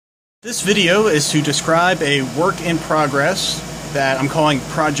This video is to describe a work in progress that I'm calling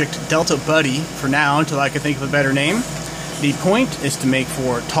Project DeltaBuddy for now until I can think of a better name. The point is to make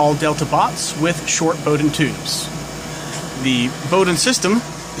for tall DeltaBots with short bowden tubes. The bowden system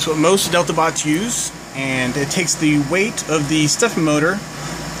is what most DeltaBots use, and it takes the weight of the stepping motor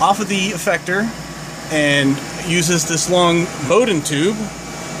off of the effector and uses this long bowden tube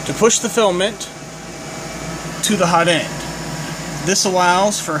to push the filament to the hot end. This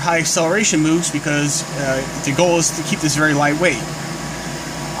allows for high acceleration moves because the goal is to keep this very lightweight.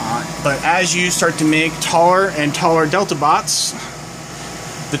 But as you start to make taller and taller DeltaBots,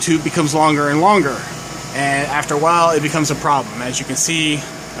 the tube becomes longer and longer. And after a while, it becomes a problem. As you can see,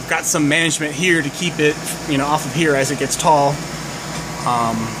 I've got some management here to keep it, off of here as it gets tall.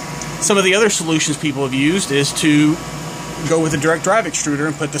 Some of the other solutions people have used is to go with a direct drive extruder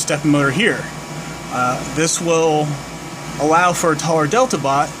and put the stepping motor here. This will allow for a taller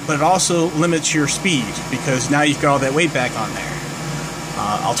DeltaBot, but it also limits your speed because now you've got all that weight back on there.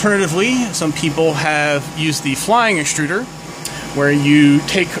 Alternatively, some people have used the flying extruder, where you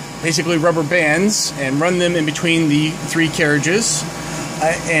take basically rubber bands and run them in between the three carriages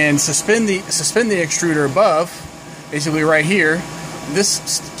and suspend the extruder above, basically right here.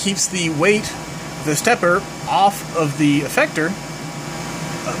 This keeps the weight of the stepper off of the effector,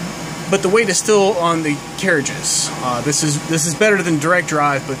 but the weight is still on the carriages. This is better than direct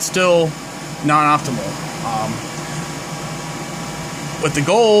drive, but still non-optimal. What the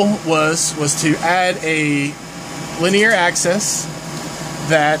goal was to add a linear axis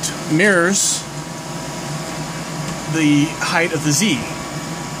that mirrors the height of the Z.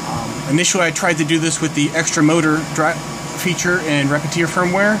 Initially, I tried to do this with the extra motor feature in repetier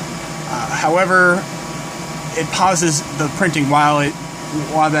firmware. However, it pauses the printing while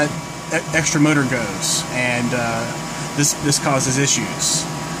that extra motor goes, and this causes issues.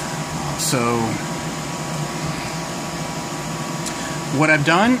 So what I've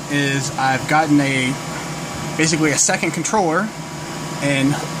done is I've gotten basically a second controller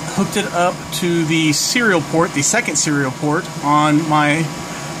and hooked it up to the serial port, the second serial port on my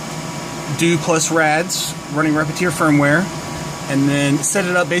Due+RADDS running repetier firmware, and then set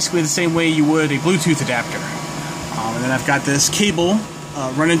it up basically the same way you would a Bluetooth adapter. And then I've got this cable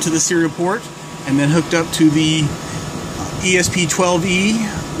run into the serial port and then hooked up to the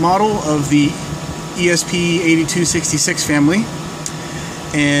ESP12E model of the ESP8266 family,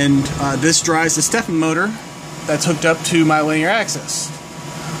 and this drives the stepping motor that's hooked up to my linear axis.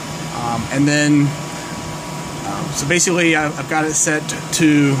 And then so basically I've got it set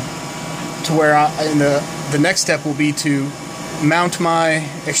to where the next step will be to mount my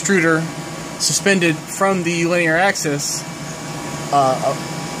extruder suspended from the linear axis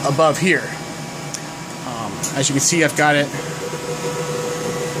above here. As you can see, I've got it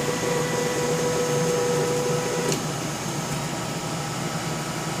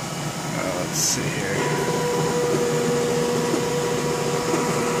let's see here.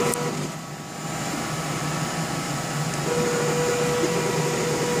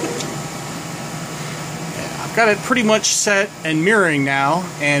 I've got it pretty much set and mirroring now,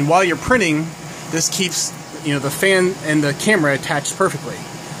 and while you're printing, this keeps the fan and the camera attached perfectly.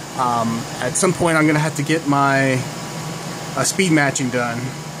 At some point I'm going to have to get my speed matching done.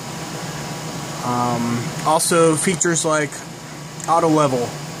 Also features like auto level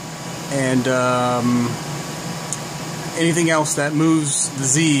and anything else that moves the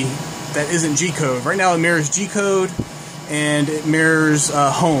Z that isn't G-code. Right now it mirrors G-code and it mirrors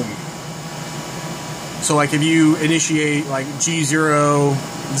home. So like if you initiate like G0,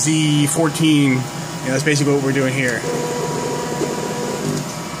 Z14, that's basically what we're doing here.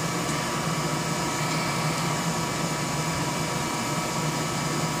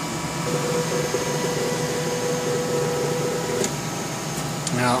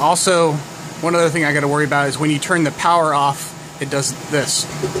 Now also, one other thing I got to worry about is when you turn the power off, it does this.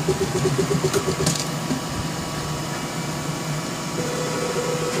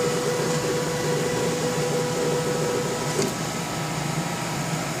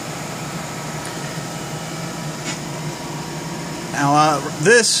 Now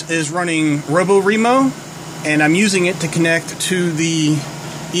this is running RoboRemo, and I'm using it to connect to the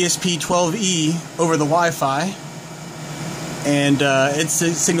ESP12E over the Wi-Fi, and it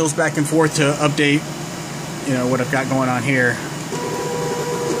signals back and forth to update what I've got going on here.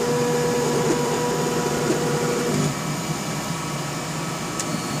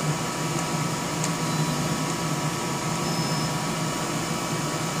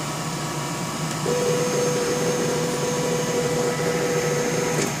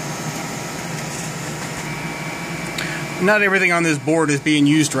 not everything on this board is being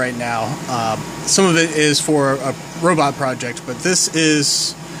used right now. Some of it is for a robot project, but this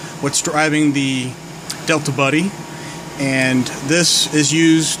is what's driving the DeltaBuddy, and this is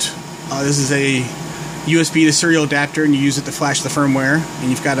used. This is a USB to serial adapter, and you use it to flash the firmware, and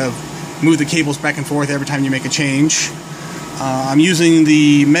you've got to move the cables back and forth every time you make a change. I'm using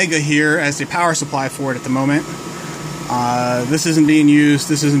the Mega here as the power supply for it at the moment. This isn't being used,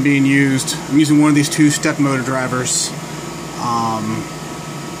 this isn't being used. I'm using one of these two step motor drivers.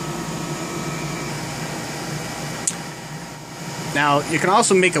 Now, you can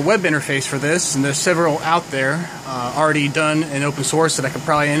also make a web interface for this, and there's several out there already done in open source that I could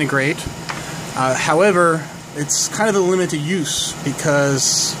probably integrate. However, it's kind of a limited use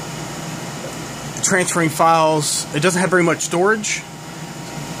because transferring files, it doesn't have very much storage,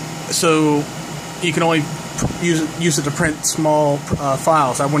 so you can only use it to print small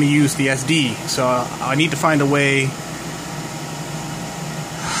files. I want to use the SD, so I need to find a way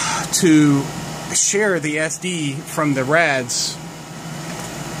to share the SD from the RADDS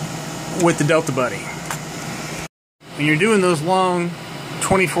with the DeltaBuddy. When you're doing those long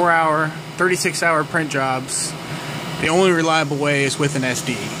 24-hour, 36-hour print jobs, the only reliable way is with an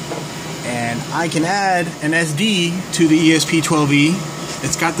SD. And I can add an SD to the ESP8266.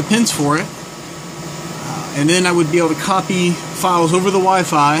 It's got the pins for it. And then I would be able to copy files over the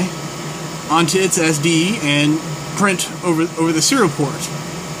Wi-Fi onto its SD and print over the serial port.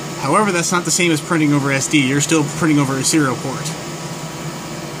 However, that's not the same as printing over SD. You're still printing over a serial port.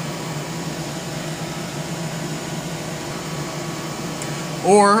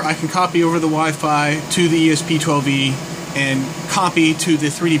 Or I can copy over the Wi-Fi to the ESP8266 and copy to the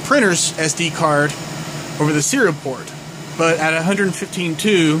 3D printer's SD card over the serial port. But at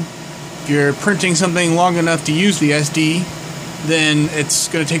 115.2, if you're printing something long enough to use the SD, then it's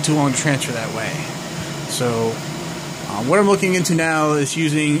going to take too long to transfer that way. So what I'm looking into now is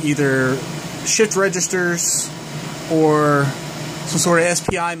using either shift registers or some sort of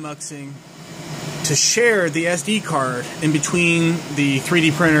SPI muxing to share the SD card in between the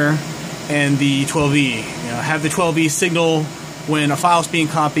 3D printer and the 12E. You know, have the 12E signal when a file's being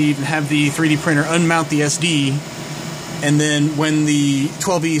copied, and have the 3D printer unmount the SD, and then when the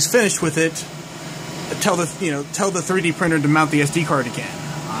 12E is finished with it, tell the 3D printer to mount the SD card again.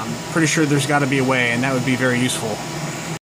 I'm pretty sure there's got to be a way, and that would be very useful.